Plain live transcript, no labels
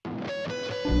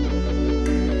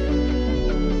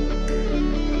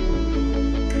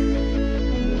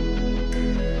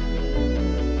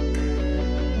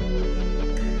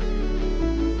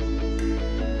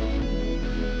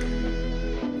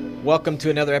welcome to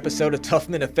another episode of Tough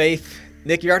Men of Faith.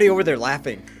 Nick, you're already over there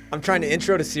laughing. I'm trying to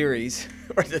intro the series,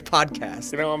 or the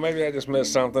podcast. You know, maybe I just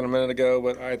missed something a minute ago,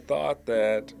 but I thought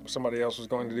that somebody else was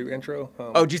going to do intro.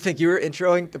 Do you think you were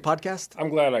introing the podcast? I'm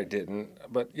glad I didn't,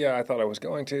 but yeah, I thought I was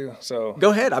going to, so...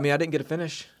 Go ahead. I mean, I didn't get to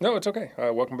finish. No, it's okay.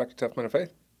 Welcome back to Tough Men of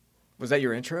Faith. Was that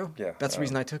your intro? Yeah. That's the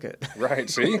reason I took it. Right,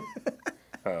 see?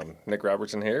 Nick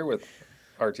Robertson here with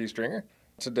RT Stringer.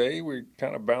 Today, we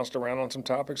kind of bounced around on some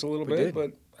topics a little bit,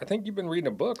 but I think you've been reading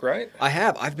a book, right? I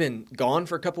have. I've been gone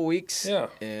for a couple weeks. Yeah.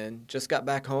 And just got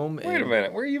back home. Wait a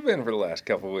minute. Where you been for the last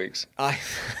couple of weeks? I've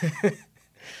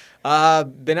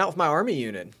been out with my Army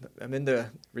unit. I'm in the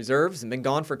reserves and been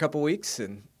gone for a couple weeks,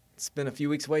 and it's been a few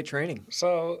weeks away training.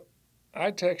 So,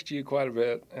 I texted you quite a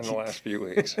bit in the last few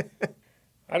weeks.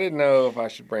 I didn't know if I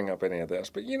should bring up any of this,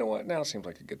 but you know what? Now seems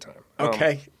like a good time.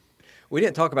 Okay. We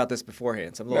didn't talk about this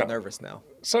beforehand, so I'm a little nervous now.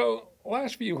 So,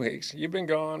 last few weeks, you've been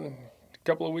gone, a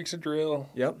couple of weeks of drill.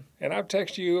 Yep. And I've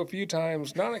texted you a few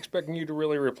times, not expecting you to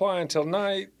really reply until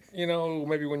night, you know,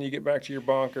 maybe when you get back to your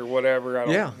bunk or whatever. I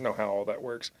don't know how all that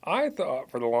works. I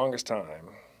thought for the longest time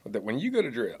that when you go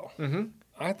to drill,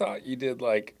 I thought you did,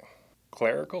 like,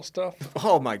 clerical stuff.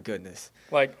 Oh, my goodness.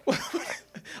 Like...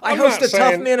 I host a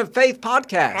Tough Men of Faith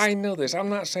podcast. I know this. I'm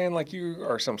not saying like you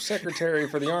are some secretary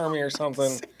for the Army or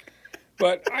something.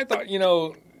 But I thought, you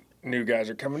know, new guys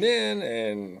are coming in,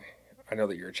 and I know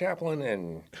that you're a chaplain,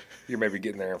 and you're maybe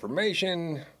getting their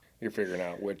information. You're figuring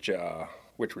out which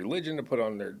religion to put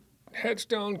on their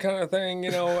headstone kind of thing. You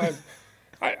know,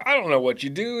 I don't know what you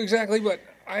do exactly, but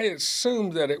I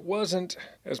assumed that it wasn't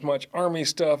as much Army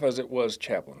stuff as it was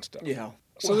chaplain stuff. Yeah.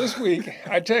 So this week,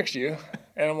 I text you,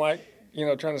 and I'm like, you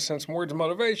know, trying to send some words of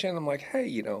motivation. I'm like, hey,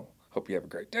 you know, hope you have a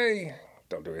great day.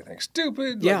 Don't do anything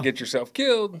stupid. Yeah. Like, get yourself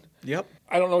killed. Yep.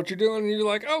 I don't know what you're doing. And you're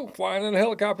like, oh, flying in a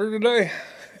helicopter today.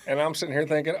 And I'm sitting here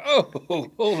thinking,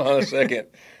 oh, hold on a second.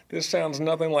 This sounds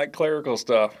nothing like clerical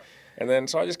stuff. And then,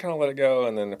 so I just kind of let it go.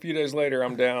 And then a few days later,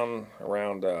 I'm down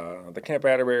around the Camp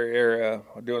Atterbury area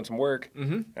doing some work.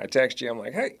 Mm-hmm. I text you. I'm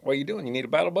like, hey, what are you doing? You need a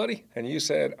battle buddy? And you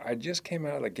said, I just came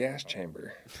out of the gas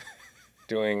chamber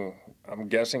doing, I'm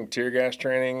guessing, tear gas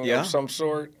training of some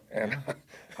sort. And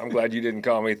I'm glad you didn't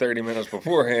call me 30 minutes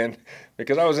beforehand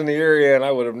because I was in the area and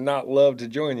I would have not loved to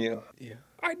join you. Yeah.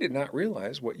 I did not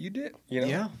realize what you did. You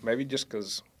know, maybe just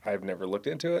because I've never looked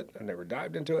into it. I've never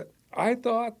dived into it. I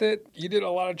thought that you did a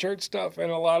lot of church stuff and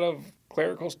a lot of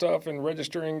clerical stuff and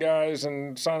registering guys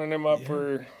and signing them up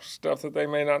for stuff that they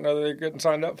may not know that they're getting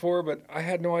signed up for. But I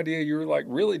had no idea you were like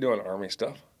really doing Army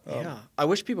stuff. Yeah. I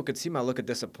wish people could see my look of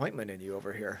disappointment in you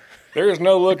over here. There is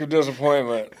no look of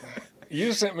disappointment.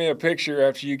 You sent me a picture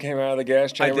after you came out of the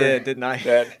gas chamber. I did, didn't I?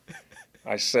 That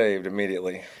I saved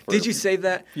immediately. Did you save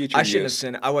that? I shouldn't have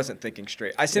sent it. I wasn't thinking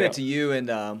straight. I sent it to you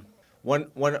and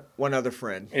one other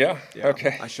friend. Yeah?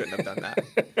 Okay. I shouldn't have done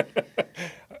that.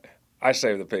 I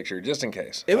saved the picture just in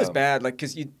case. It was bad, like,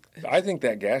 because you... I think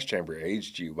that gas chamber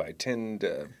aged you by 10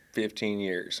 to 15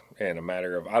 years in a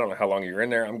matter of, I don't know how long you were in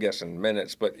there. I'm guessing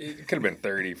minutes, but it could have been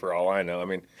 30 for all I know. I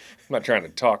mean, I'm not trying to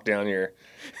talk down your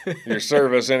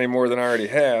service any more than I already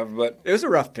have, but... It was a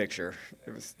rough picture.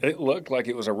 It looked like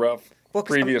it was a rough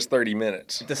previous 30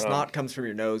 minutes. The snot comes from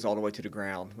your nose all the way to the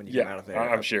ground when you come out of there.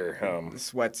 I'm sure. The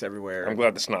sweat's everywhere. I'm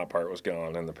glad the snot part was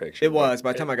gone in the picture. It was.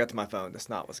 By the time I got to my phone, the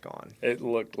snot was gone. It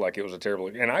looked like it was a terrible...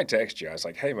 And I texted you. I was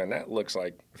like, hey, man, that looks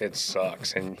like it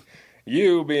sucks. And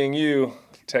you, being you,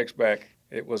 text back,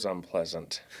 it was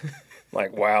unpleasant.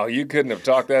 Like, wow, you couldn't have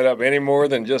talked that up any more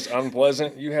than just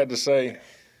unpleasant. You had to say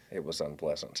it was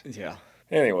unpleasant. Yeah.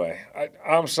 Anyway,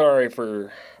 I'm sorry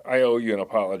I owe you an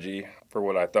apology for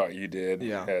what I thought you did.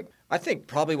 Yeah. I think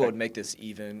probably what would make this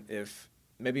even if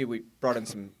maybe we brought in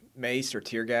some mace or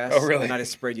tear gas. Oh, really? And I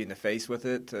just sprayed you in the face with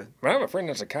it. I have a friend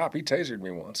that's a cop. He tasered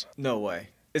me once. No way.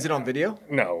 Is it on video?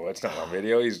 No, it's not on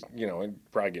video. He'd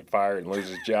probably get fired and lose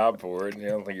his job for it. And I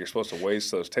don't think you're supposed to waste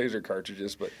those taser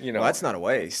cartridges, but, you know. Well, that's not a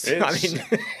waste. I mean.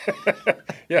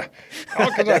 Yeah. All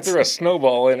because I threw a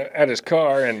snowball at his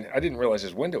car, and I didn't realize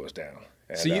his window was down.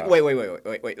 And, so you,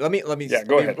 wait. Let me. Yeah,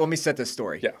 go ahead. Let me set this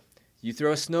story. Yeah. You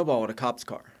throw a snowball at a cop's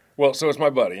car. Well, so it's my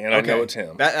buddy, and I know it's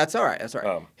him. That's all right.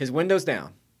 His window's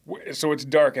down. So it's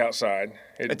dark outside.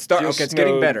 It's dark. Okay, it's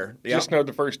getting better. Yep. Just snowed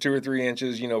the first 2 or 3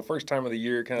 inches, first time of the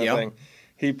year kind of thing.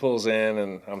 He pulls in,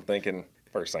 and I'm thinking,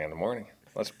 first thing in the morning,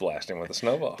 let's blast him with a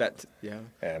snowball.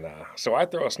 And so I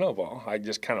throw a snowball. I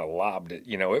just kind of lobbed it.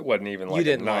 It wasn't even like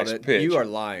a nice pitch. You are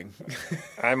lying.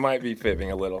 I might be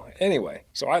fibbing a little. Anyway,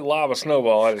 so I lob a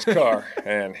snowball at his car,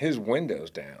 and his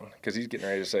window's down because he's getting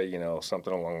ready to say,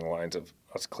 something along the lines of,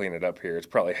 let's clean it up here. It's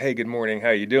probably, hey, good morning, how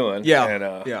you doing? Yeah,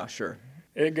 And, yeah, sure.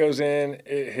 It goes in,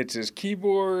 it hits his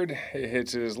keyboard, it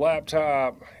hits his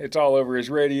laptop, it's all over his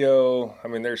radio. I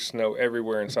mean, there's snow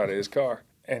everywhere inside of his car.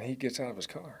 And he gets out of his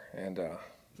car and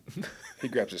he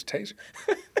grabs his taser.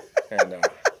 And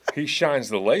he shines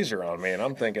the laser on me. And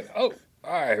I'm thinking, oh,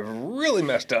 I really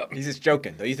messed up. He's just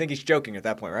joking. Though you think he's joking at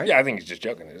that point, right? Yeah, I think he's just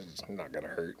joking. It's not going to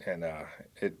hurt. And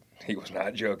he was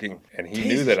not joking. And he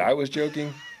knew that I was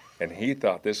joking. And he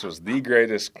thought this was the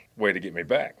greatest way to get me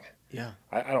back. Yeah.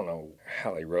 I don't know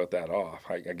how they wrote that off.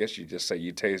 I guess you just say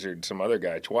you tasered some other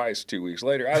guy twice 2 weeks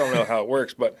later. I don't know how it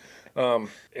works, but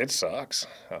it sucks.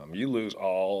 You lose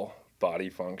all body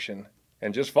function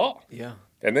and just fall. Yeah.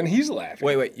 And then he's laughing.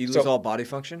 Wait, you lose all body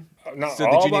function? Not so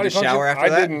all did you body need to shower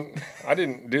function. after that? I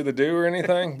didn't do the do or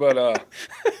anything, but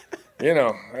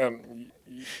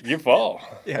you fall.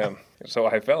 Yeah. So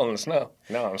I fell in the snow.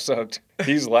 Now I'm soaked.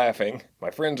 He's laughing.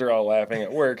 My friends are all laughing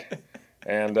at work,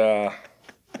 and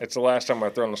it's the last time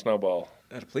I've thrown a snowball.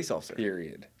 At a police officer.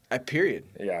 Period. Period.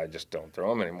 Yeah, I just don't throw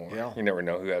them anymore. Yeah. You never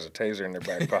know who has a taser in their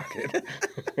back pocket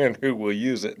and who will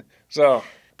use it. So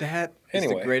that is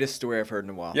the greatest story I've heard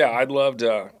in a while. Yeah, I'd love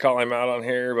to call him out on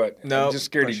here, but I'm just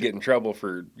scared he'd get in trouble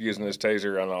for using his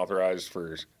taser unauthorized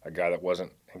for a guy that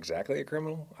wasn't exactly a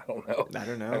criminal. I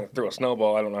don't know. Throw a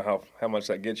snowball. I don't know how much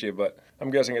that gets you, but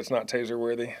I'm guessing it's not taser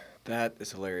worthy. That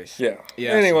is hilarious. Yeah.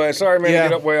 Anyway, sorry, man, to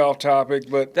get up way off topic,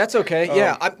 but that's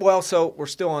okay. So we're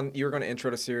still on. You were going to intro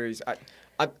the series.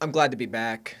 I'm glad to be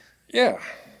back. Yeah.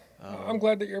 I'm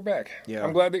glad that you're back. Yeah.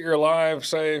 I'm glad that you're alive,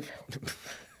 safe.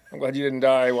 I'm glad you didn't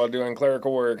die while doing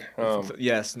clerical work.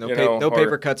 Yes, no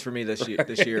paper cuts for me this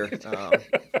year.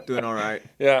 Doing all right.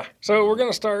 Yeah. So we're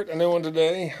going to start a new one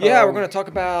today. Yeah, we're going to talk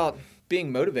about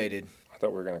being motivated. I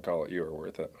thought we were going to call it "You Are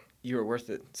Worth It." You are worth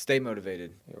it. Stay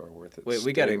motivated. You are worth it. Wait,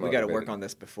 we got to work on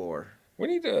this before. We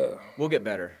need to. We'll get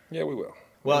better. Yeah, we will.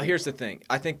 Well, here's the thing.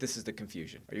 I think this is the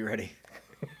confusion. Are you ready?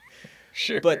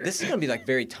 Sure. But this is going to be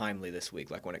very timely this week,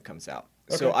 when it comes out.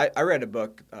 Okay. So I read a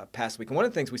book past week, and one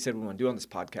of the things we said we want to do on this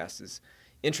podcast is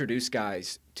introduce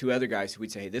guys to other guys who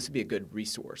we'd say, hey, this would be a good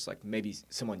resource, like maybe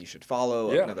someone you should follow,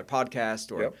 another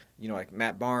podcast, or like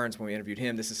Matt Barnes, when we interviewed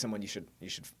him, this is someone you should pay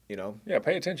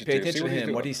attention to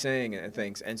him, what he's saying and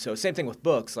things. And so same thing with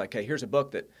books, like, hey, here's a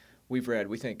book that we've read.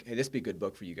 We think, hey, this would be a good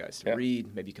book for you guys to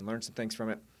read. Maybe you can learn some things from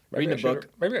it. Reading a book.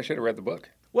 Maybe I should have read the book.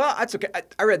 Well, that's okay.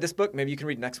 I read this book. Maybe you can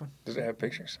read the next one. Does it have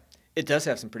pictures? It does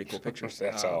have some pretty cool pictures.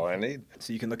 That's all I need.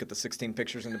 So you can look at the 16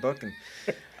 pictures in the book. And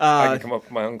I can come up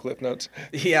with my own Cliff Notes.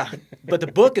 Yeah. But the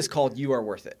book is called You Are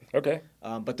Worth It. Okay.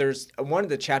 But there's one of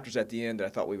the chapters at the end that I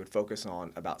thought we would focus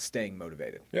on about staying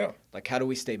motivated. Yeah. Like, how do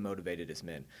we stay motivated as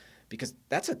men? Because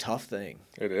that's a tough thing.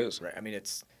 It is. Right. I mean,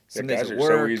 it's some days at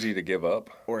work. So easy to give up.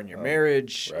 Or in your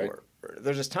marriage. Right. Or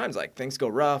there's just times like things go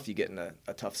rough. You get in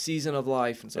a tough season of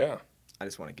life. And so I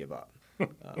just want to give up.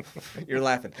 You're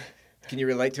laughing. Can you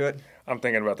relate to it? I'm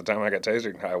thinking about the time I got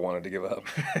tasered. I wanted to give up.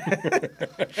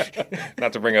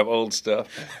 Not to bring up old stuff,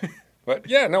 but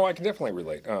yeah, no, I can definitely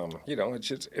relate.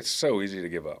 It's so easy to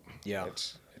give up. Yeah,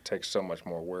 it takes so much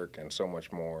more work and so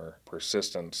much more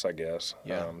persistence, I guess.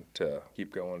 To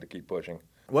keep going, to keep pushing.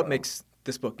 What makes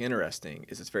this book interesting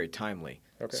is it's very timely.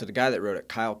 Okay. So the guy that wrote it,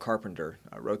 Kyle Carpenter,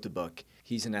 wrote the book.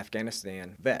 He's an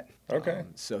Afghanistan vet. Okay.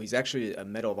 So he's actually a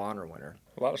Medal of Honor winner.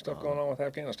 A lot of stuff going on with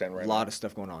Afghanistan right now. A lot of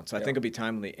stuff going on. So I think it'll be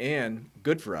timely and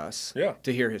good for us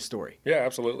to hear his story. Yeah,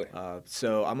 absolutely.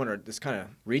 So I'm going to just kind of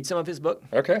read some of his book.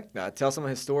 Okay. Tell some of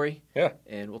his story. Yeah.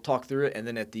 And we'll talk through it. And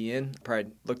then at the end,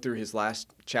 probably look through his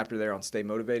last chapter there on Stay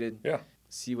Motivated. Yeah.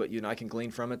 See what you and I can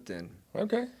glean from it. And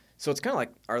okay. So it's kind of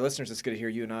like our listeners just get to hear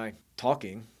you and I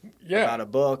talking about a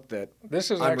book that this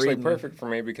is I'm actually reading. Perfect for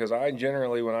me because I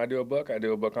generally, when I do a book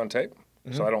on tape.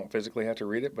 Mm-hmm. So I don't physically have to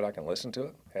read it, but I can listen to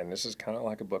it. And this is kind of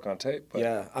like a book on tape. But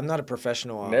yeah, I'm not a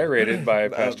professional. Narrated by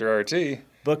Pastor RT.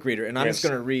 Book reader. And I'm just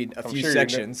going to read a few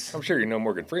sections. I'm sure you know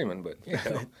Morgan Freeman, but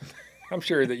I'm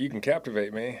sure that you can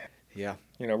captivate me. Yeah.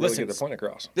 Really get the point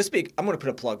across. This week, I'm going to put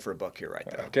a plug for a book here right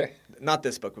now. Okay. Not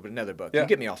this book, but another book. Yeah. You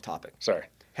get me off topic. Sorry.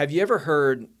 Have you ever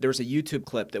heard, there was a YouTube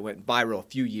clip that went viral a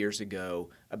few years ago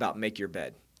about Make Your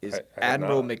Bed.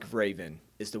 Admiral McRaven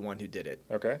is the one who did it.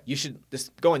 Okay. You should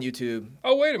just go on YouTube.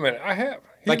 Oh, wait a minute. I have.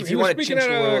 If you want to change the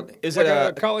world. Is it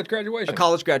a college graduation? A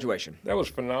college graduation. That was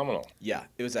phenomenal. Yeah,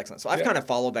 it was excellent. So I've kind of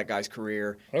followed that guy's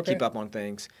career, keep up on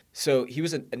things. So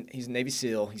he's a Navy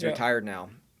SEAL. He's retired now.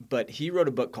 But he wrote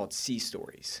a book called Sea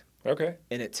Stories. Okay.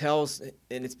 And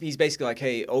he's basically like,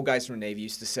 hey, old guys from the Navy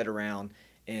used to sit around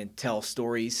and tell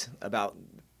stories about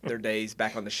their days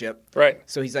back on the ship. Right.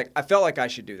 So he's like, I felt like I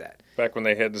should do that. Back when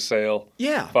they had to sail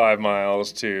 5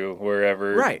 miles to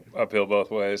wherever, uphill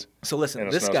both ways. So listen, in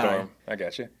a this snowstorm. guy, I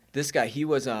got you. This guy,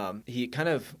 he kind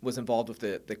of was involved with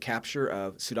the capture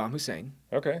of Saddam Hussein.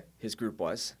 Okay. His group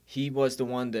was. He was the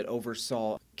one that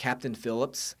oversaw Captain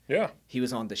Phillips. Yeah. He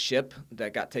was on the ship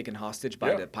that got taken hostage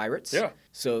by the pirates. Yeah.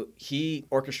 So he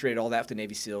orchestrated all that with the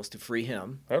Navy SEALs to free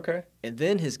him. Okay. And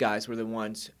then his guys were the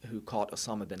ones who caught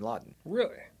Osama bin Laden.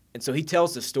 Really? And so he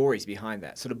tells the stories behind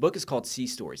that. So the book is called Sea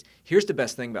Stories. Here's the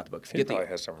best thing about the book. He probably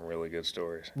has some really good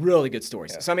stories. Really good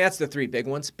stories. Yeah. So, I mean, that's the 3 big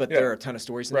ones, but there are a ton of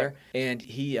stories in there. And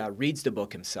he reads the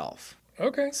book himself.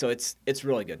 Okay. So it's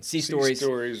really good. Sea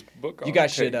Stories book. You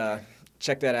guys should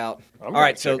check that out. All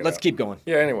right, so let's keep going.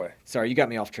 Yeah, anyway. Sorry, you got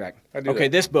me off track. Okay,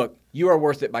 this book, You Are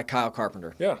Worth It by Kyle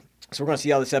Carpenter. Yeah. So we're going to see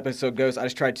how this episode goes. I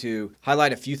just tried to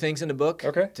highlight a few things in the book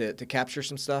to capture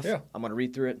some stuff. Yeah. I'm going to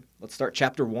read through it. Let's start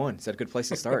chapter 1. Is that a good place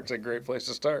to start? It's a great place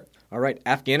to start. All right,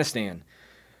 Afghanistan.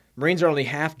 Marines are only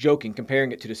half joking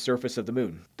comparing it to the surface of the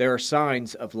moon. There are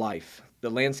signs of life. The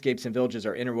landscapes and villages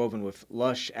are interwoven with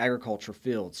lush agricultural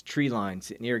fields, tree lines,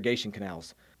 and irrigation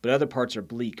canals. But other parts are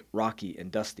bleak, rocky,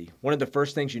 and dusty. One of the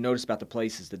first things you notice about the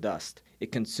place is the dust.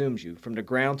 It consumes you. From the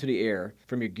ground to the air,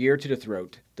 from your gear to the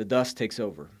throat, the dust takes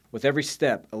over. With every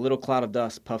step, a little cloud of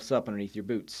dust puffs up underneath your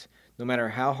boots. No matter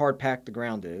how hard packed the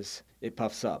ground is, it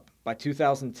puffs up. By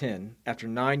 2010, after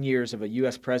 9 years of a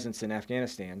U.S. presence in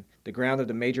Afghanistan, the ground of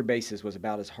the major bases was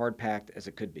about as hard packed as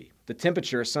it could be. The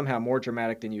temperature is somehow more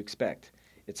dramatic than you expect.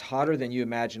 It's hotter than you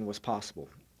imagined was possible,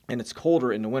 and it's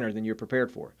colder in the winter than you're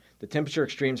prepared for. The temperature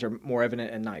extremes are more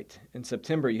evident at night. In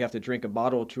September, you have to drink a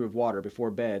bottle or 2 of water before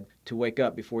bed to wake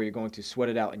up before you're going to sweat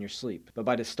it out in your sleep. But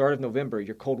by the start of November,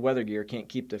 your cold weather gear can't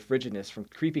keep the frigidness from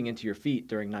creeping into your feet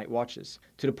during night watches,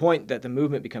 to the point that the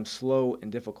movement becomes slow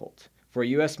and difficult. For a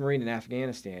U.S. Marine in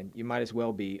Afghanistan, you might as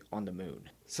well be on the moon.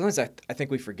 Sometimes I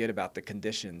think we forget about the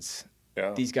conditions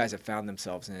these guys have found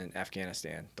themselves in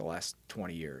Afghanistan the last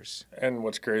 20 years. And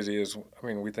what's crazy is, I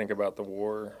mean, we think about the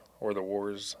war or the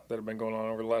wars that have been going on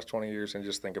over the last 20 years and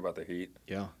just think about the heat.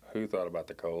 Yeah. Who thought about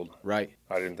the cold? Right.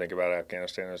 I didn't think about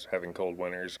Afghanistan as having cold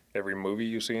winters. Every movie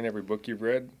you've seen, every book you've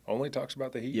read only talks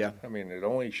about the heat. Yeah. I mean, it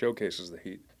only showcases the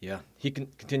heat. Yeah. He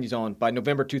continues on. By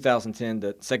November 2010,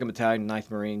 the 2nd Battalion,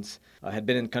 9th Marines, had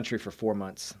been in the country for 4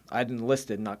 months. I had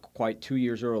enlisted not quite 2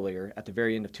 years earlier at the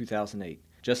very end of 2008.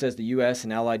 Just as the U.S.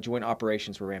 and Allied joint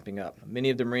operations were ramping up. Many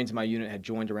of the Marines in my unit had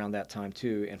joined around that time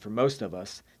too, and for most of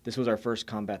us, this was our first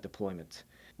combat deployment.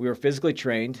 We were physically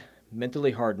trained,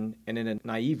 mentally hardened, and in a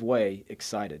naive way,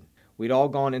 excited. We'd all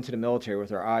gone into the military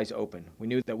with our eyes open. We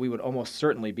knew that we would almost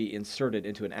certainly be inserted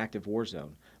into an active war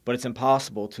zone, but it's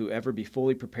impossible to ever be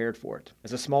fully prepared for it.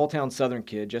 As a small-town Southern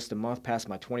kid, just a month past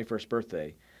my 21st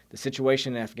birthday, the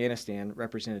situation in Afghanistan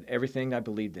represented everything I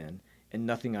believed in, and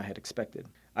nothing I had expected.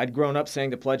 I'd grown up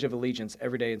saying the Pledge of Allegiance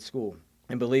every day in school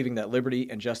and believing that liberty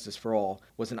and justice for all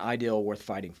was an ideal worth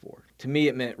fighting for. To me,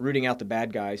 it meant rooting out the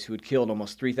bad guys who had killed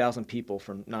almost 3,000 people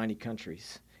from 90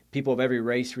 countries, people of every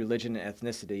race, religion, and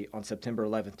ethnicity on September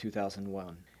 11,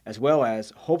 2001, as well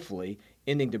as, hopefully,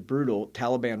 ending the brutal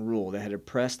Taliban rule that had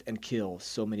oppressed and killed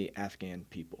so many Afghan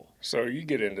people. So you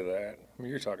get into that. I mean,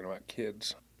 you're talking about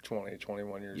kids, 20,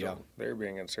 21 years old. They're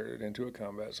being inserted into a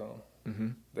combat zone. Mm-hmm.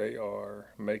 They are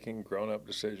making grown-up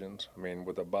decisions. I mean,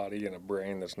 with a body and a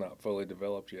brain that's not fully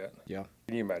developed yet. Yeah.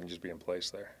 Can you imagine just being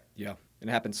placed there? Yeah. And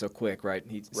it happens so quick, right?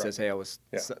 He says, hey, I was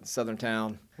Southern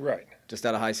town. Right. Just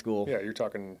out of high school. Yeah, you're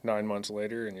talking 9 months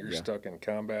later, and you're stuck in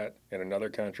combat in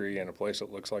another country in a place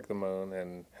that looks like the moon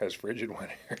and has frigid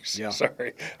winters. Yeah.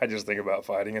 Sorry. I just think about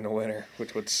fighting in the winter,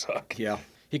 which would suck. Yeah.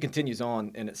 He continues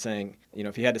on in it saying,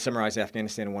 if he had to summarize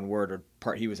Afghanistan in one word or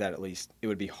part he was at least, it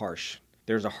would be harsh.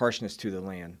 There's a harshness to the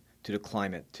land, to the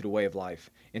climate, to the way of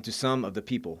life, and to some of the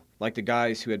people, like the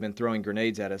guys who had been throwing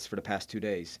grenades at us for the past 2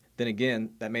 days. Then again,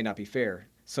 that may not be fair.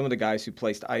 Some of the guys who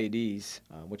placed IEDs,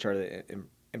 which are the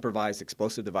improvised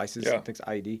explosive devices, things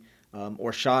IED,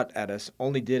 or shot at us,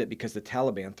 only did it because the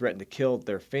Taliban threatened to kill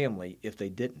their family if they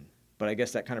didn't. But I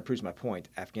guess that kind of proves my point.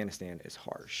 Afghanistan is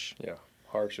harsh. Yeah,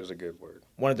 harsh is a good word.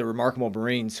 One of the remarkable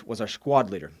Marines was our squad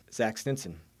leader, Zach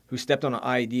Stinson, who stepped on an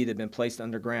IED that had been placed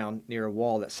underground near a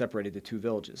wall that separated the 2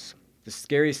 villages. The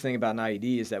scariest thing about an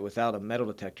IED is that without a metal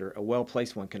detector, a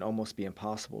well-placed one can almost be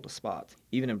impossible to spot,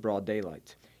 even in broad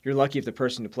daylight. You're lucky if the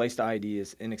person who placed the IED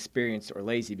is inexperienced or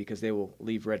lazy because they will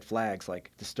leave red flags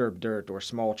like disturbed dirt or a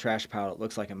small trash pile that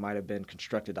looks like it might have been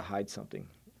constructed to hide something.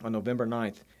 On November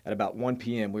 9th, at about 1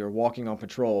 p.m., we were walking on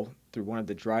patrol through one of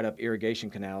the dried-up irrigation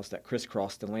canals that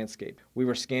crisscrossed the landscape. We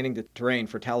were scanning the terrain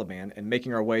for Taliban and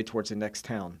making our way towards the next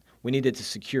town we needed to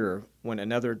secure when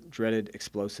another dreaded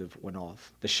explosive went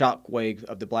off. The shock wave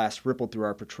of the blast rippled through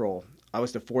our patrol. I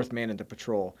was the 4th man in the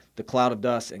patrol. The cloud of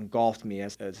dust engulfed me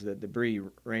as the debris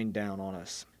rained down on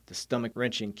us. The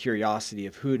stomach-wrenching curiosity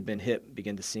of who had been hit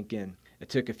began to sink in. It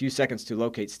took a few seconds to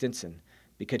locate Stinson,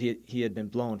 because he had been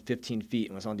blown 15 feet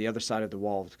and was on the other side of the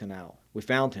wall of the canal. We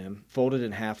found him, folded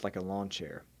in half like a lawn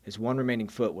chair. His one remaining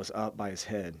foot was up by his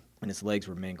head, and his legs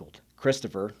were mangled.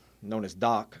 Christopher, known as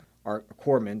Doc, our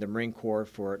corpsman, the Marine Corps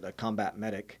for the combat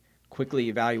medic, quickly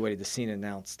evaluated the scene and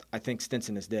announced, "I think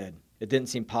Stinson is dead." It didn't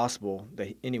seem possible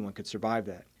that anyone could survive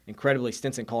that. Incredibly,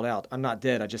 Stinson called out, "I'm not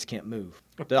dead, I just can't move."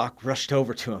 Doc rushed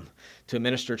over to him to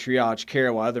administer triage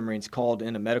care while other Marines called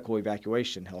in a medical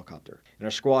evacuation helicopter. And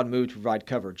our squad moved to provide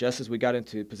cover. Just as we got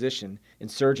into position,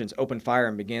 insurgents opened fire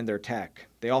and began their attack.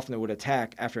 They often would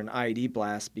attack after an IED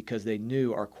blast because they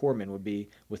knew our corpsmen would be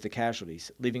with the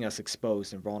casualties, leaving us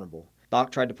exposed and vulnerable.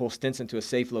 Doc tried to pull Stinson to a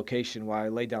safe location while I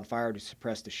laid down fire to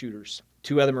suppress the shooters.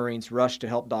 Two other Marines rushed to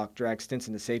help Doc drag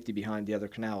Stinson to safety behind the other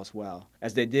canal as well.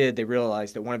 As they did, they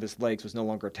realized that one of his legs was no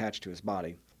longer attached to his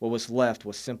body. What was left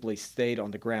was simply stayed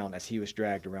on the ground as he was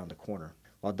dragged around the corner.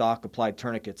 While Doc applied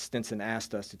tourniquets, Stinson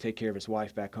asked us to take care of his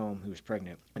wife back home, who was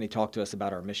pregnant, and he talked to us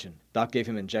about our mission. Doc gave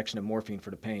him an injection of morphine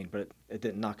for the pain, but it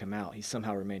didn't knock him out. He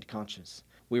somehow remained conscious.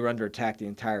 We were under attack the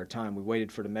entire time. We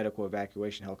waited for the medical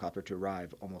evacuation helicopter to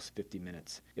arrive, almost 50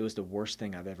 minutes. It was the worst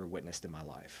thing I've ever witnessed in my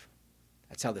life.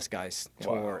 That's how this guy's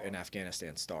tour in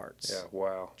Afghanistan starts. Yeah,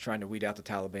 wow. Trying to weed out the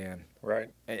Taliban. Right.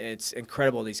 It's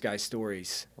incredible, these guys'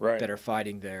 stories that are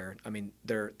fighting there. I mean,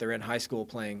 they're in high school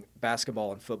playing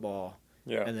basketball and football,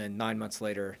 and then 9 months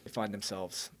later, they find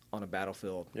themselves on a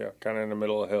battlefield. Yeah, kind of in the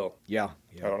middle of a hill. Yeah.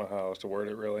 I don't know how else to word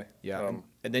it, really. Yeah,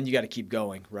 and then you got to keep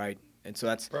going, right? And so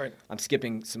that's right. I'm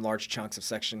skipping some large chunks of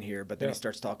section here, but then he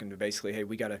starts talking to basically, hey,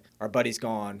 our buddy's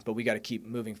gone, but we got to keep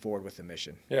moving forward with the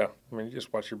mission. Yeah, I mean, you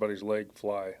just watch your buddy's leg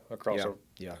fly across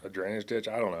a drainage ditch.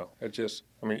 I don't know. It just,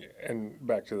 I mean, and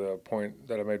back to the point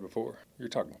that I made before, you're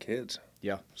talking kids.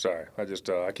 Yeah. Sorry,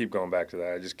 I keep going back to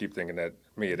that. I just keep thinking that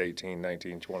me at 18,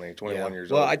 19, 20, 21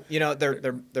 years old. Well,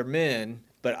 they're men.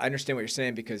 But I understand what you're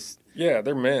saying because... Yeah,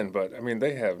 they're men, but, I mean,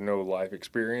 they have no life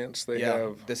experience. They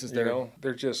have, this is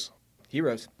they're just...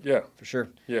 Heroes. Yeah. For sure.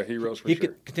 Yeah, heroes for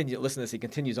sure. Listen to this. He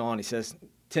continues on. He says,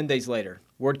 10 days later,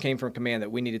 word came from command that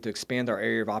we needed to expand our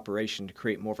area of operation to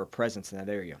create more of a presence in that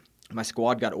area. My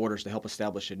squad got orders to help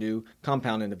establish a new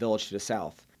compound in the village to the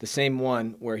south, the same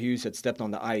one where Hughes had stepped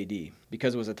on the IED,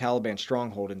 because it was a Taliban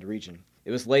stronghold in the region.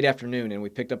 It was late afternoon, and we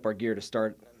picked up our gear to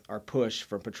start our push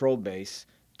from patrol base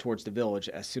towards the village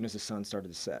as soon as the sun started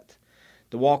to set.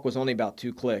 The walk was only about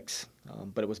 2 clicks,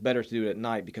 but it was better to do it at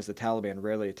night because the Taliban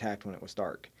rarely attacked when it was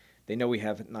dark. They know we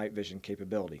have night vision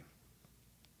capability.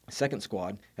 The second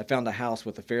squad had found a house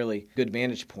with a fairly good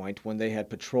vantage point when they had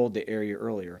patrolled the area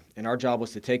earlier, and our job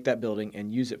was to take that building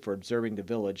and use it for observing the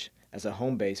village as a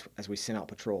home base as we sent out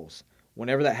patrols.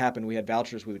 Whenever that happened, we had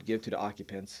vouchers we would give to the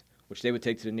occupants, which they would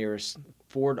take to the nearest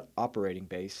forward operating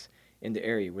base in the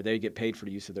area where they would get paid for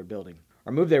the use of their building.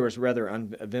 Our move there was rather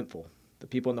uneventful. The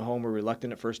people in the home were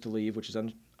reluctant at first to leave, which is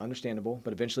understandable,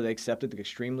 but eventually they accepted the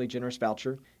extremely generous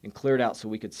voucher and cleared out so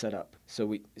we could set up. So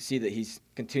we see that he's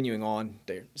continuing on.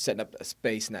 They're setting up a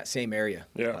space in that same area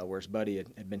where his buddy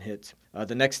had been hit.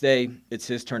 The next day, it's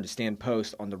his turn to stand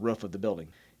post on the roof of the building,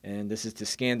 and this is to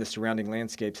scan the surrounding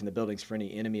landscapes and the buildings for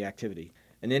any enemy activity.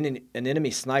 And then an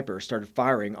enemy sniper started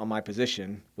firing on my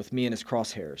position with me in his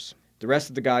crosshairs. The rest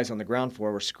of the guys on the ground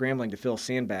floor were scrambling to fill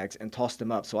sandbags and toss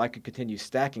them up so I could continue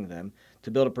stacking them to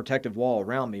build a protective wall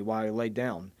around me while I laid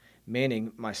down,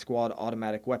 manning my squad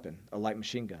automatic weapon, a light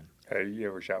machine gun. Have you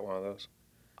ever shot one of those?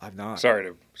 I've not. Sorry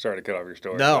to cut off your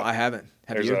story. No, I haven't.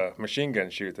 Have you? There's a machine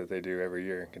gun shoot that they do every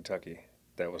year in Kentucky.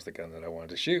 That was the gun that I wanted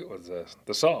to shoot, was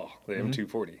the SAW, the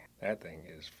M240. That thing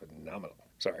is phenomenal.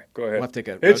 Sorry, go ahead. We'll have to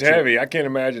take a it's heavy. I can't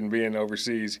imagine being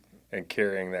overseas and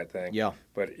carrying that thing. Yeah.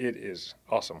 But it is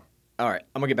awesome. All right,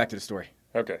 I'm going to get back to the story.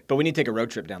 Okay. But we need to take a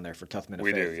road trip down there for Tough Men of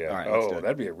Faith. We do, yeah. All right, let's do it.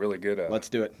 That'd be a really good... let's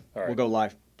do it. All right. We'll go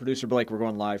live. Producer Blake, we're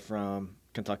going live from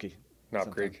Kentucky. Knob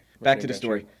Creek. Back to the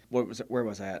story. Where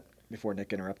was I at before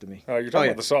Nick interrupted me? You're talking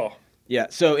about the SAW. Yeah,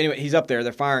 so anyway, he's up there.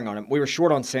 They're firing on him. We were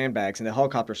short on sandbags, and the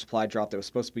helicopter supply drop that was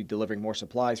supposed to be delivering more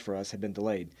supplies for us had been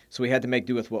delayed. So we had to make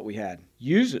do with what we had.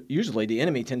 Usually, the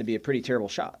enemy tend to be a pretty terrible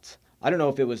shots. I don't know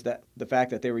if it was the fact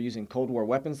that they were using Cold War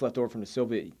weapons left over from the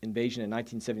Soviet invasion in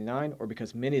 1979, or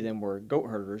because many of them were goat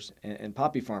herders and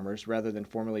poppy farmers rather than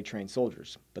formerly trained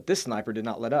soldiers. But this sniper did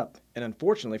not let up, and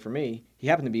unfortunately for me, he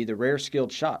happened to be the rare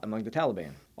skilled shot among the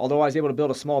Taliban. Although I was able to build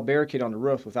a small barricade on the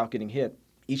roof without getting hit,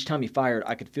 each time he fired,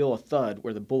 I could feel a thud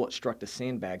where the bullet struck the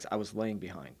sandbags I was laying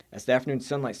behind. As the afternoon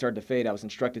sunlight started to fade, I was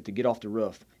instructed to get off the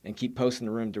roof and keep post in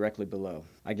the room directly below.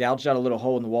 I gouged out a little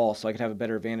hole in the wall so I could have a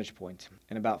better vantage point,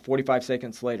 and about 45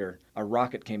 seconds later, a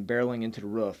rocket came barreling into the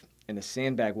roof and the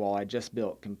sandbag wall I just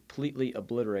built completely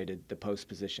obliterated the post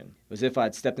position. It was as if I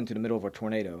had stepped into the middle of a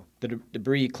tornado. The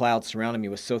debris cloud surrounding me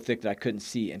was so thick that I couldn't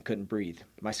see and couldn't breathe.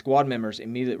 My squad members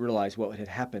immediately realized what had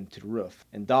happened to the roof,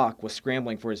 and Doc was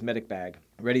scrambling for his medic bag,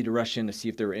 ready to rush in to see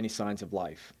if there were any signs of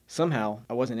life. Somehow,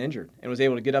 I wasn't injured and was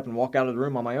able to get up and walk out of the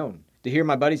room on my own. To hear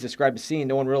my buddies describe the scene,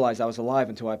 no one realized I was alive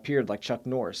until I appeared like Chuck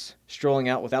Norris, strolling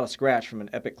out without a scratch from an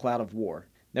epic cloud of war.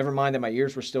 Never mind that my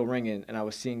ears were still ringing and I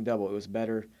was seeing double. It was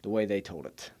better the way they told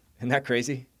it. Isn't that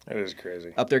crazy? It is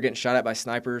crazy. Up there getting shot at by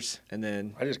snipers, and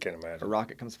then I just can't imagine. A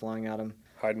rocket comes flying at him.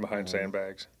 Hiding behind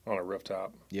sandbags on a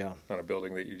rooftop. Yeah. On a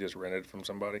building that you just rented from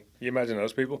somebody. You imagine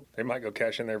those people? They might go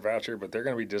cash in their voucher, but they're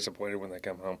going to be disappointed when they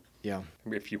come home. Yeah.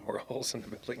 There'll be a few more holes in the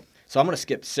building. So I'm going to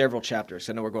skip several chapters.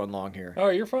 I know we're going long here. Oh,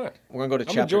 you're fine. We're going to go to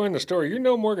I'm chapter... enjoying the story. You're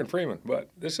no Morgan Freeman, but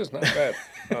this is not bad.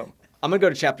 I'm going to go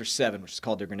to chapter 7, which is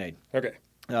called The Grenade. Okay.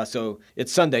 So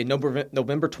it's Sunday,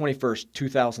 November 21st,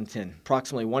 2010,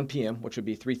 approximately 1 p.m., which would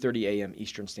be 3:30 a.m.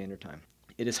 Eastern Standard Time.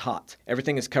 It is hot.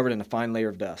 Everything is covered in a fine layer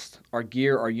of dust. Our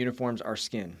gear, our uniforms, our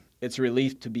skin. It's a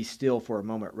relief to be still for a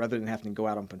moment rather than having to go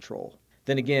out on patrol.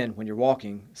 Then again, when you're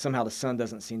walking, somehow the sun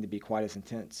doesn't seem to be quite as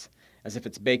intense, as if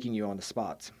it's baking you on the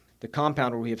spot. The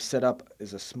compound where we have set up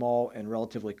is a small and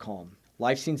relatively calm.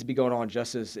 Life seems to be going on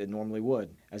just as it normally would,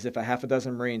 as if a half a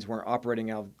dozen Marines weren't operating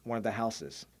out of one of the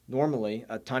houses. Normally,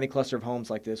 a tiny cluster of homes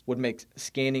like this would make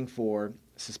scanning for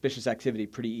suspicious activity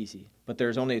pretty easy. But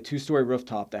there's only a 2-story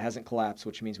rooftop that hasn't collapsed,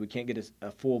 which means we can't get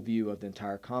a full view of the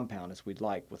entire compound as we'd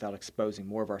like without exposing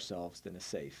more of ourselves than is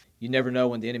safe. You never know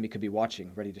when the enemy could be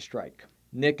watching, ready to strike.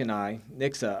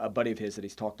 Nick's a buddy of his that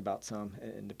he's talked about some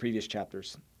in the previous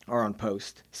chapters, are on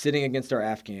post, sitting against our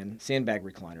Afghan sandbag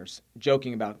recliners,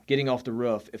 joking about getting off the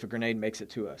roof if a grenade makes it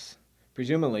to us.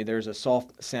 Presumably, there's a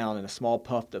soft sound and a small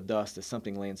puff of dust as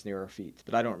something lands near our feet,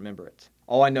 but I don't remember it.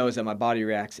 All I know is that my body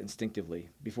reacts instinctively,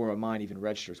 before my mind even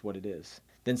registers what it is.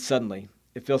 Then suddenly,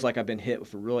 it feels like I've been hit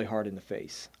with really hard in the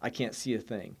face. I can't see a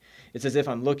thing. It's as if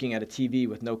I'm looking at a TV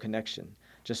with no connection,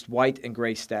 just white and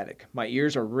gray static. My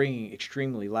ears are ringing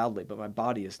extremely loudly, but my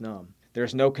body is numb.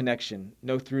 There's no connection,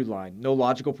 no through line, no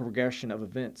logical progression of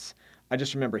events. I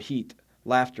just remember heat,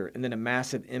 laughter, and then a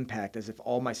massive impact as if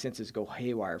all my senses go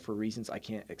haywire for reasons I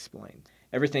can't explain.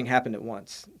 Everything happened at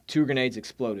once. 2 grenades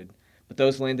exploded, but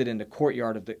those landed in the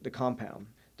courtyard of the compound.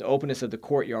 The openness of the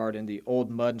courtyard and the old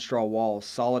mud and straw walls,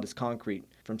 solid as concrete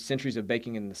from centuries of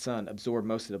baking in the sun, absorbed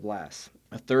most of the blast.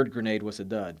 A 3rd grenade was a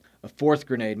dud. A 4th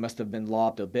grenade must have been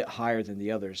lobbed a bit higher than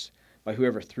the others by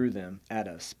whoever threw them at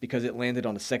us, because it landed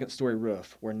on the 2nd-story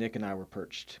roof where Nick and I were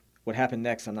perched. What happened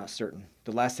next, I'm not certain.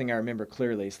 The last thing I remember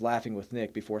clearly is laughing with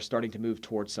Nick before starting to move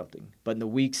towards something. But in the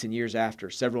weeks and years after,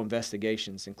 several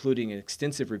investigations, including an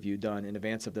extensive review done in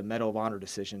advance of the Medal of Honor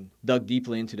decision, dug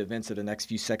deeply into the events of the next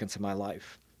few seconds of my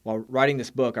life. While writing this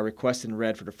book, I requested and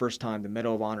read for the first time the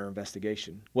Medal of Honor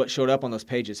investigation. What showed up on those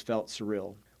pages felt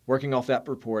surreal. Working off that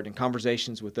report and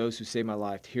conversations with those who saved my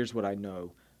life, here's what I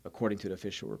know, according to the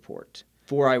official report.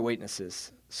 4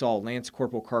 eyewitnesses saw Lance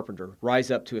Corporal Carpenter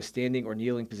rise up to a standing or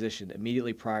kneeling position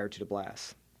immediately prior to the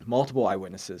blast. Multiple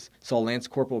eyewitnesses saw Lance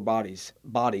Corporal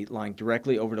body lying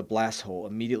directly over the blast hole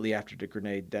immediately after the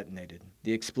grenade detonated.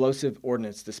 The Explosive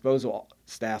Ordnance Disposal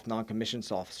Staff non-commissioned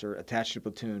officer attached to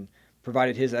the platoon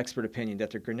provided his expert opinion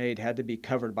that the grenade had to be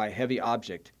covered by a heavy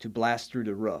object to blast through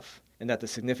the roof, and that the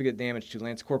significant damage to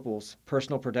Lance Corporal's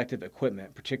personal protective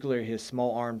equipment, particularly his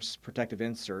small arms protective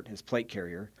insert, his plate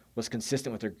carrier, was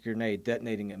consistent with the grenade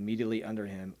detonating immediately under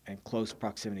him and close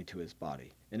proximity to his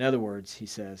body. In other words, he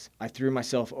says, I threw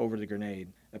myself over the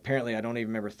grenade. Apparently, I don't even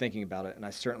remember thinking about it, and I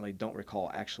certainly don't recall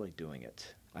actually doing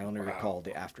it. I only recall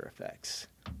the after effects.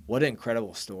 What an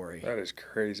incredible story. That is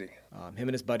crazy. Him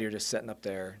and his buddy are just sitting up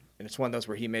there, and it's one of those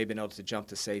where he may have been able to jump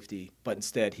to safety, but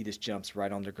instead he just jumps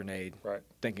right on the grenade, right,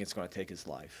 thinking it's going to take his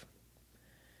life.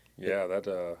 Yeah,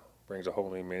 that brings a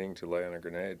whole new meaning to laying a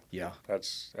grenade. Yeah.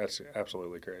 That's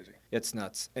absolutely crazy. It's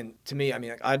nuts. And to me, I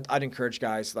mean, I'd encourage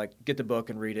guys, like, get the book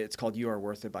and read it. It's called You Are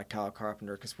Worth It by Kyle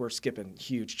Carpenter, because we're skipping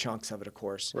huge chunks of it, of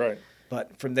course. Right.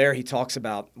 But from there, he talks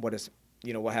about what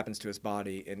happens to his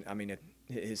body. And, I mean,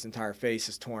 his entire face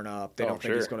is torn up. They don't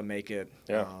think he's going to make it.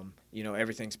 Yeah.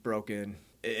 Everything's broken.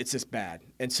 It's just bad.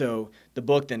 And so the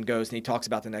book then goes and he talks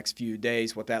about the next few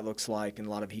days, what that looks like, and a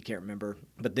lot of he can't remember.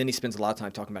 But then he spends a lot of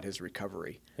time talking about his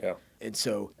recovery. Yeah. And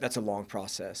so that's a long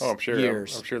process. Oh, I'm sure.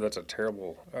 Years. I'm sure that's I'm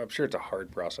sure it's a hard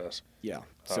process. Yeah.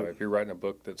 So if you're writing a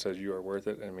book that says you are worth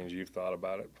it, it means you've thought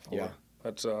about it before.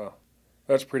 Yeah.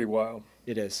 That's pretty wild.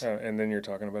 It is. And then you're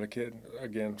talking about a kid.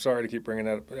 Again, sorry to keep bringing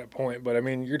that point, but I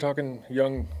mean, you're talking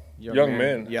young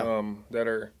men yeah. that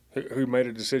are who made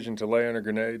a decision to lay on a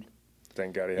grenade.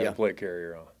 thank God he had a plate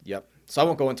carrier on. Yep. So I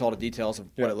won't go into all the details of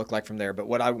what it looked like from there, but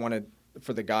what I wanted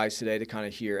for the guys today to kind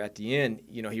of hear at the end,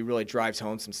 he really drives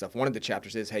home some stuff. One of the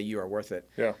chapters is, hey, you are worth it.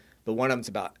 Yeah. But one of them's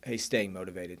about, hey, staying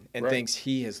motivated and things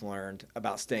he has learned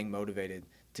about staying motivated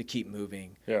to keep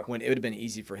moving when it would have been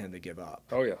easy for him to give up.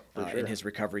 Oh, yeah, for sure. In his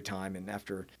recovery time and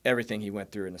after everything he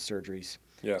went through in the surgeries.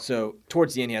 Yeah. So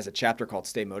towards the end, he has a chapter called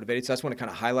Stay Motivated. So I just want to kind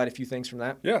of highlight a few things from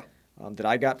that. Yeah. That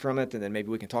I got from it, and then maybe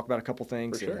we can talk about a couple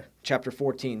things. For sure. Chapter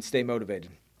 14, Stay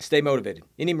Motivated. Stay motivated.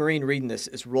 Any Marine reading this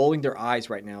is rolling their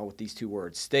eyes right now with these two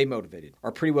words, stay motivated,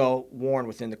 are pretty well worn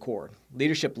within the core.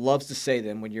 Leadership loves to say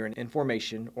them when you're in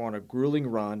formation or on a grueling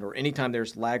run or anytime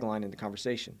there's lag line in the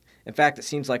conversation. In fact, it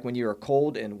seems like when you are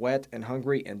cold and wet and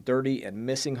hungry and dirty and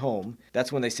missing home,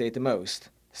 that's when they say it the most,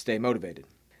 stay motivated.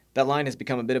 That line has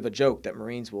become a bit of a joke that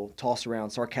Marines will toss around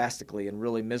sarcastically in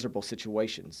really miserable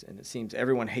situations, and it seems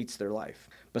everyone hates their life.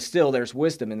 But still, there's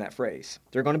wisdom in that phrase.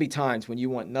 There are going to be times when you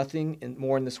want nothing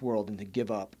more in this world than to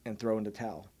give up and throw in the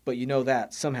towel. But you know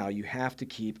that somehow you have to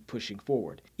keep pushing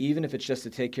forward. Even if it's just to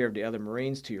take care of the other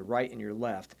Marines to your right and your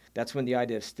left, that's when the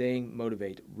idea of staying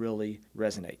motivated really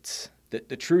resonates.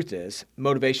 The truth is,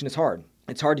 motivation is hard.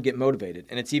 It's hard to get motivated,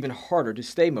 and it's even harder to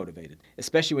stay motivated,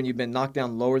 especially when you've been knocked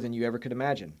down lower than you ever could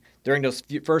imagine. During those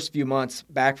first few months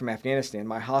back from Afghanistan,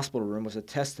 my hospital room was a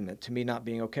testament to me not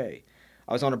being okay.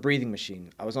 I was on a breathing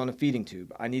machine. I was on a feeding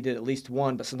tube. I needed at least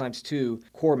one, but sometimes two,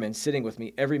 corpsmen sitting with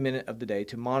me every minute of the day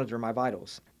to monitor my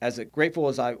vitals. As grateful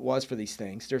as I was for these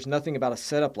things, there's nothing about a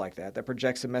setup like that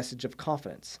projects a message of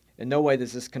confidence. In no way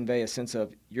does this convey a sense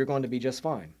of, you're going to be just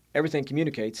fine. Everything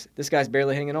communicates, this guy's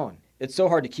barely hanging on. It's so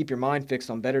hard to keep your mind fixed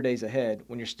on better days ahead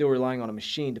when you're still relying on a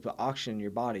machine to put oxygen in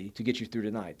your body to get you through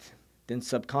the night. Then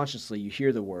subconsciously you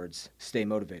hear the words, stay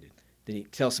motivated. Then he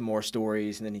tells some more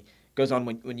stories, and then he goes on,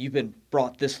 when you've been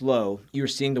brought this low, you're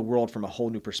seeing the world from a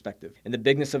whole new perspective. And the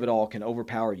bigness of it all can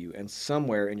overpower you. And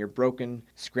somewhere in your broken,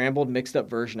 scrambled, mixed up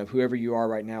version of whoever you are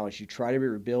right now, as you try to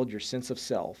rebuild your sense of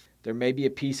self, there may be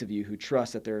a piece of you who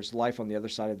trusts that there's life on the other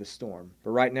side of the storm.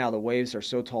 But right now, the waves are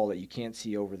so tall that you can't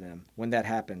see over them. When that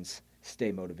happens,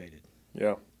 stay motivated.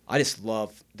 Yeah. I just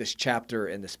love this chapter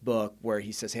in this book where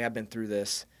he says, hey, I've been through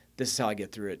this. This is how I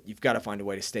get through it. You've got to find a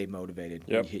way to stay motivated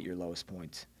when you hit your lowest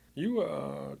points. You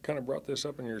kind of brought this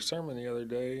up in your sermon the other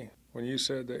day when you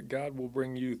said that God will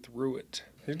bring you through it.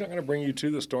 He's not going to bring you to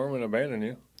the storm and abandon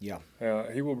you. Yeah.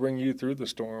 He will bring you through the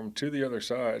storm to the other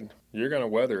side. You're going to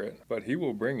weather it, but he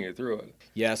will bring you through it.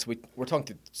 Yes, we're talking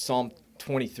to Psalm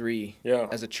 23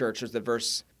 as a church. There's the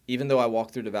verse, even though I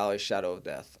walk through the valley of shadow of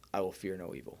death, I will fear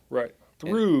no evil. Right.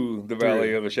 Through the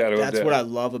valley of the shadow of death. That's what I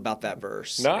love about that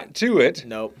verse. Not to it.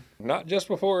 Nope. Not just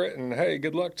before it, and hey,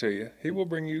 good luck to you. He will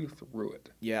bring you through it.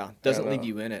 Yeah, doesn't leave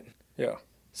you in it. Yeah.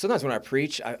 Sometimes when I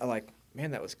preach, I like,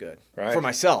 man, that was good. Right. For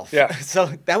myself. Yeah. So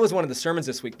that was one of the sermons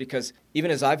this week, because even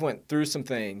as I've went through some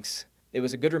things, it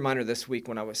was a good reminder this week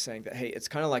when I was saying that, hey, it's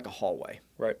kind of like a hallway.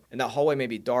 Right. And that hallway may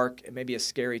be dark. It may be a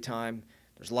scary time.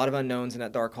 There's a lot of unknowns in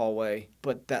that dark hallway.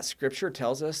 But that scripture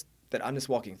tells us that I'm just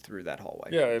walking through that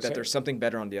hallway. Yeah, that there's something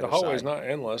better on the other side. The hallway's not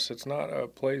endless. It's not a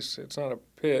place. It's not a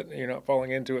pit. You're not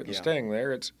falling into it and staying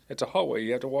there. It's a hallway.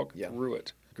 You have to walk through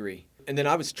it. Agree. And then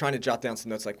I was trying to jot down some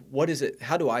notes like, what is it?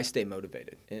 How do I stay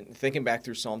motivated? And thinking back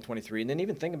through Psalm 23, and then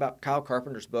even thinking about Kyle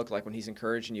Carpenter's book, like when he's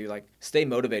encouraging you, like, stay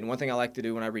motivated. And one thing I like to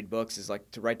do when I read books is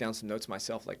like to write down some notes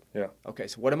myself, like, okay,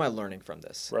 so what am I learning from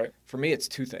this? Right. For me, it's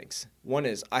two things. One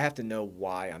is I have to know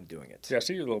why I'm doing it. Yeah, I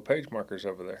see your little page markers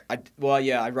over there.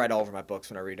 I write all over my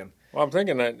books when I read them. Well, I'm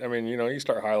thinking that, you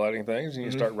start highlighting things and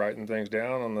you start writing things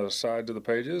down on the sides of the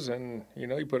pages, and,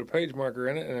 you put a page marker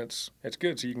in it, and it's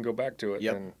good so you can go back to it.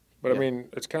 Yep. But,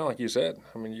 it's kind of like you said.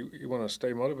 You want to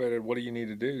stay motivated. What do you need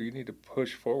to do? You need to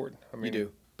push forward. You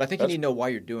do. But I think you need to know why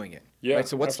you're doing it. Yeah, right?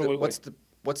 So absolutely.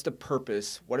 What's the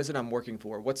purpose? What is it I'm working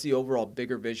for? What's the overall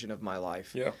bigger vision of my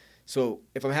life? Yeah. So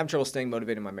if I'm having trouble staying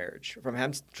motivated in my marriage, if I'm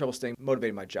having trouble staying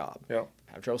motivated in my job, yeah.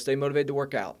 having trouble staying motivated to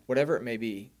work out, whatever it may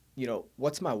be,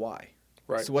 what's my why?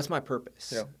 Right. So what's my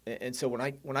purpose? Yeah. And so when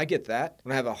I get that,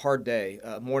 when I have a hard day,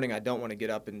 a morning I don't want to get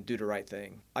up and do the right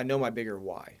thing, I know my bigger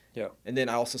why. Yeah. And then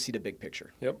I also see the big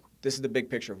picture. Yep. This is the big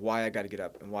picture of why I got to get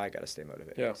up and why I got to stay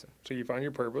motivated. Yeah. So you find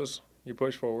your purpose, you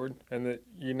push forward, and that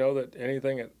you know that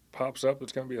anything that pops up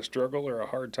that's going to be a struggle or a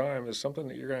hard time is something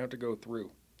that you're going to have to go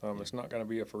through. It's not going to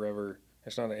be a forever.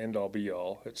 It's not an end-all,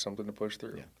 be-all. It's something to push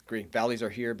through. Yeah, agree. Valleys are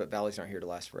here, but valleys aren't here to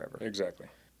last forever. Exactly.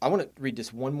 I want to read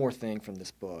just one more thing from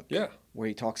this book. Yeah. Where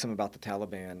he talks some about the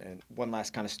Taliban and one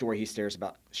last kind of story he shares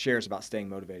about staying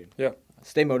motivated. Yeah.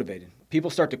 Stay motivated.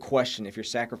 People start to question if your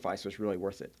sacrifice was really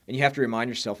worth it. And you have to remind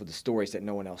yourself of the stories that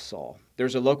no one else saw.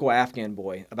 There's a local Afghan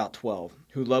boy, about 12,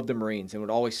 who loved the Marines and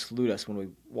would always salute us when we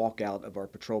walk out of our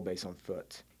patrol base on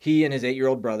foot. He and his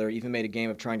 8-year-old brother even made a game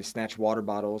of trying to snatch water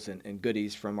bottles and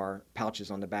goodies from our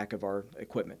pouches on the back of our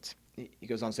equipment. He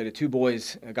goes on to say the two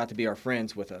boys got to be our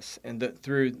friends with us, and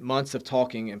through months of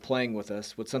talking and playing with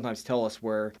us, would sometimes tell us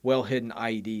where well-hidden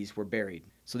IEDs were buried.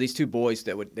 So these two boys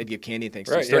they'd give candy and things,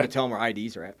 so started to tell them where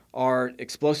IEDs are at. Our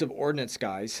explosive ordnance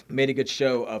guys made a good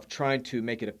show of trying to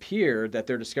make it appear that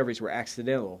their discoveries were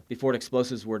accidental before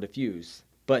explosives were diffused.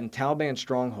 But in Taliban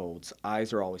strongholds,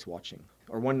 eyes are always watching.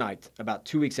 Or one night, about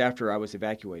 2 weeks after I was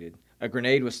evacuated, a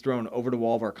grenade was thrown over the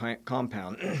wall of our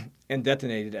compound and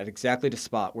detonated at exactly the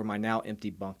spot where my now empty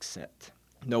bunk sat.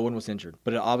 No one was injured,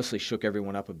 but it obviously shook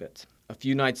everyone up a bit. A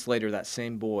few nights later, that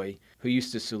same boy who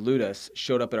used to salute us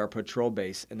showed up at our patrol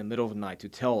base in the middle of the night to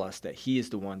tell us that he is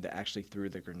the one that actually threw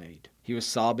the grenade. He was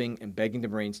sobbing and begging the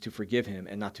Marines to forgive him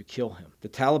and not to kill him. The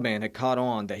Taliban had caught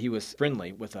on that he was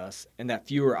friendly with us and that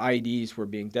fewer IEDs were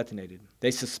being detonated.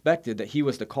 They suspected that he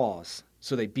was the cause,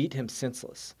 so they beat him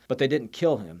senseless. But they didn't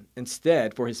kill him.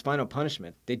 Instead, for his final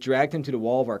punishment, they dragged him to the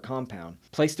wall of our compound,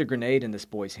 placed a grenade in this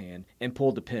boy's hand, and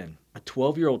pulled the pin. A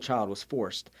 12-year-old child was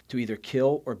forced to either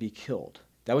kill or be killed.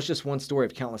 That was just one story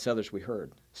of countless others we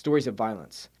heard. Stories of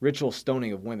violence, ritual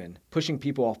stoning of women, pushing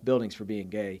people off buildings for being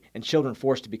gay, and children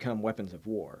forced to become weapons of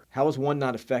war. How is one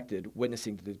not affected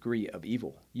witnessing the degree of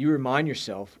evil? You remind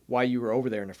yourself why you were over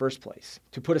there in the first place,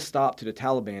 to put a stop to the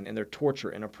Taliban and their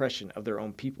torture and oppression of their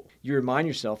own people. You remind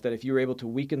yourself that if you were able to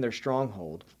weaken their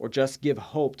stronghold, or just give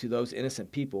hope to those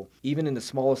innocent people, even in the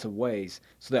smallest of ways,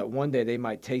 so that one day they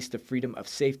might taste the freedom of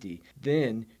safety,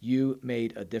 then you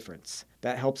made a difference.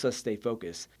 That helps us stay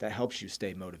focused. That helps you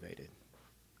stay motivated.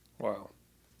 Wow.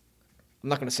 I'm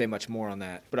not going to say much more on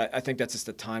that, but I think that's just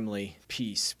a timely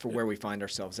piece for where we find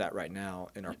ourselves at right now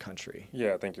in our country.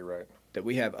 Yeah, I think you're right. That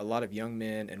we have a lot of young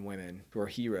men and women who are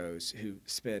heroes who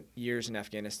spent years in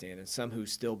Afghanistan and some who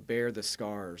still bear the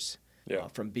scars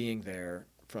from being there.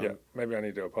 Yeah, maybe I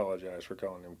need to apologize for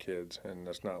calling them kids, and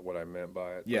that's not what I meant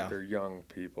by it. Yeah. They're young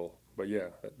people. But yeah,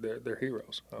 they're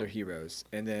heroes. They're heroes.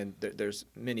 And then there's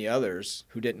many others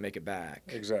who didn't make it back.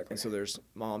 Exactly. And so there's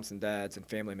moms and dads and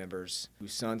family members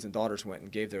whose sons and daughters went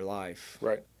and gave their life.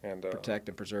 Right. And protect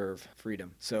and preserve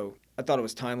freedom. So I thought it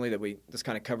was timely that we just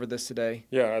kind of covered this today.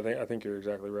 Yeah, I think you're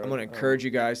exactly right. I'm going to encourage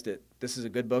you guys that this is a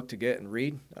good book to get and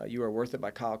read. You Are Worth It by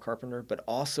Kyle Carpenter, but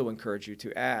also encourage you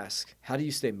to ask, how do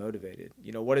you stay motivated?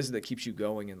 You know, what is it that keeps you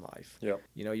going in life? Yeah.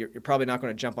 You know, you're probably not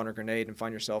going to jump on a grenade and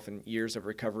find yourself in years of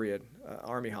recovery at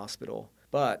Army hospital.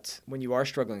 But when you are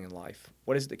struggling in life,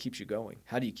 what is it that keeps you going?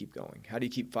 How do you keep going? How do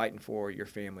you keep fighting for your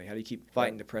family? How do you keep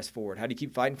fighting to press forward? How do you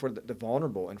keep fighting for the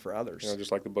vulnerable and for others? You know,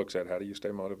 just like the book said, how do you stay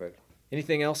motivated?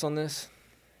 Anything else on this?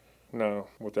 No,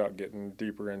 without getting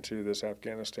deeper into this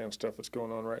Afghanistan stuff that's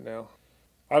going on right now.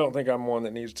 I don't think I'm one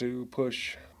that needs to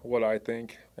push what I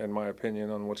think and my opinion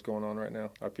on what's going on right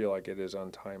now. I feel like it is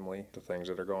untimely, the things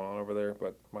that are going on over there,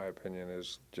 but my opinion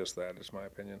is just that. It's my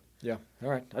opinion. Yeah. All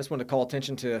right. I just wanted to call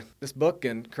attention to this book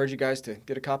and encourage you guys to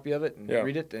get a copy of it and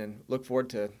read it, and look forward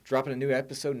to dropping a new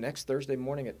episode next Thursday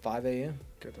morning at 5 a.m.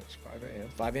 Goodness, 5 a.m.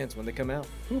 5 a.m. is when they come out.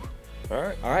 Whew. All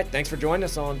right. All right. Thanks for joining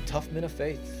us on Tough Men of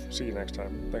Faith. See you next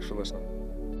time. Thanks for listening.